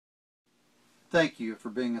Thank you for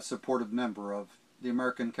being a supportive member of the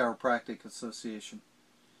American Chiropractic Association.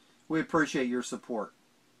 We appreciate your support.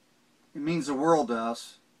 It means the world to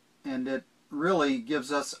us, and it really gives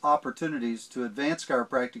us opportunities to advance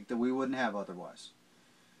chiropractic that we wouldn't have otherwise.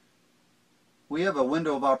 We have a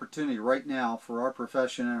window of opportunity right now for our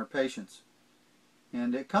profession and our patients,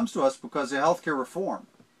 and it comes to us because of healthcare reform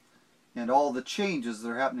and all the changes that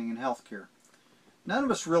are happening in healthcare. None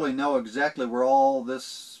of us really know exactly where all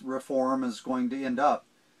this reform is going to end up,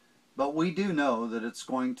 but we do know that it's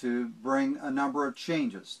going to bring a number of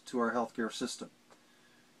changes to our healthcare system.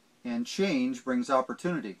 And change brings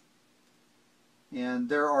opportunity. And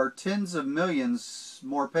there are tens of millions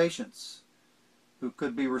more patients who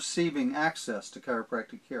could be receiving access to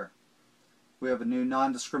chiropractic care. We have a new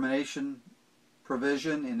non-discrimination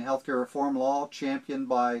provision in healthcare reform law championed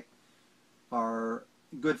by our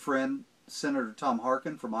good friend Senator Tom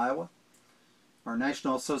Harkin from Iowa. Our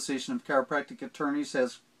National Association of Chiropractic Attorneys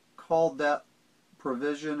has called that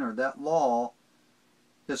provision or that law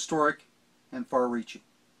historic and far-reaching.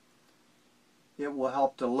 It will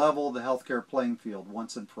help to level the healthcare playing field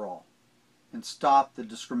once and for all and stop the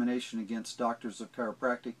discrimination against doctors of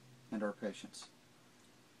chiropractic and our patients.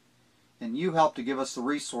 And you help to give us the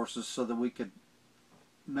resources so that we could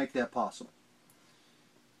make that possible.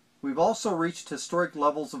 We've also reached historic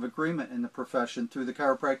levels of agreement in the profession through the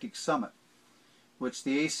Chiropractic Summit, which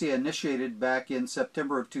the ACA initiated back in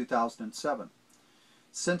September of 2007.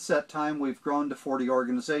 Since that time, we've grown to 40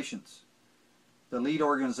 organizations. The lead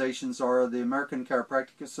organizations are the American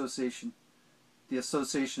Chiropractic Association, the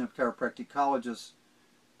Association of Chiropractic Colleges,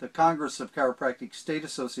 the Congress of Chiropractic State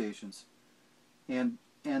Associations, and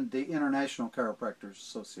the International Chiropractors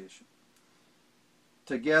Association.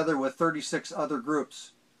 Together with 36 other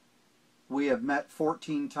groups, we have met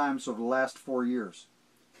 14 times over the last 4 years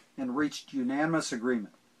and reached unanimous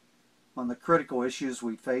agreement on the critical issues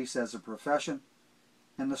we face as a profession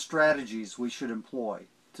and the strategies we should employ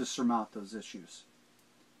to surmount those issues.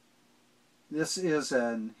 This is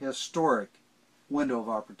an historic window of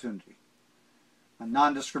opportunity. A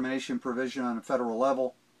non-discrimination provision on a federal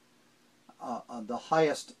level, the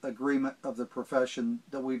highest agreement of the profession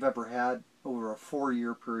that we've ever had over a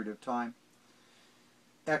 4-year period of time.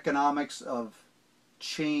 Economics of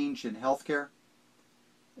change in healthcare,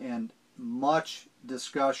 and much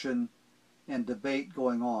discussion and debate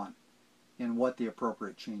going on in what the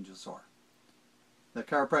appropriate changes are. The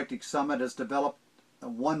Chiropractic Summit has developed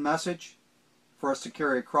one message for us to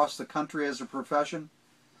carry across the country as a profession.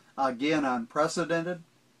 Again, unprecedented.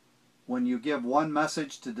 When you give one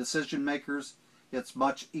message to decision makers, it's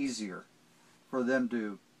much easier for them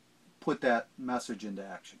to put that message into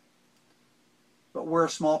action. But we're a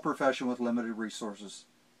small profession with limited resources,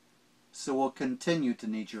 so we'll continue to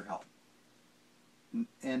need your help.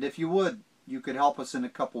 And if you would, you could help us in a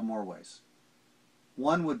couple more ways.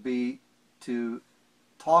 One would be to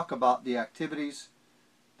talk about the activities,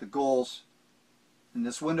 the goals, and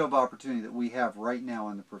this window of opportunity that we have right now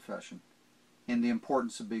in the profession, and the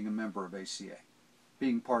importance of being a member of ACA,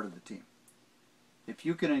 being part of the team. If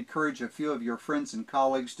you can encourage a few of your friends and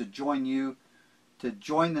colleagues to join you, to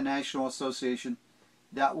join the National Association,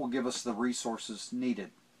 that will give us the resources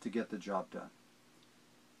needed to get the job done.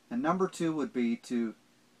 And number two would be to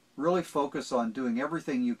really focus on doing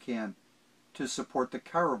everything you can to support the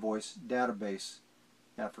ChiroVoice database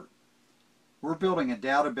effort. We're building a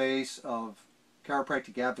database of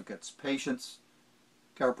chiropractic advocates, patients,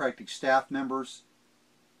 chiropractic staff members,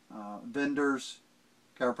 vendors,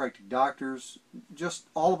 chiropractic doctors, just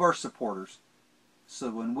all of our supporters. So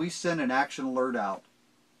when we send an action alert out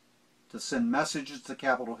to send messages to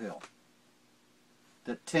Capitol Hill,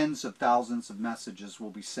 that tens of thousands of messages will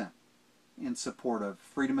be sent in support of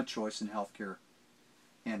freedom of choice in healthcare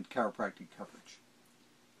and chiropractic coverage.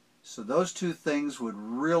 So those two things would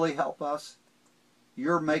really help us.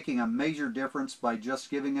 You're making a major difference by just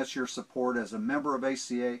giving us your support as a member of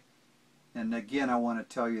ACA. And again, I want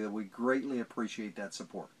to tell you that we greatly appreciate that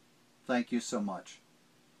support. Thank you so much.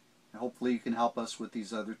 Hopefully you can help us with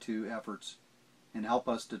these other two efforts and help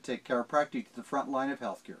us to take chiropractic to the front line of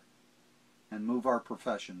healthcare and move our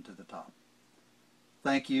profession to the top.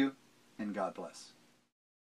 Thank you, and God bless.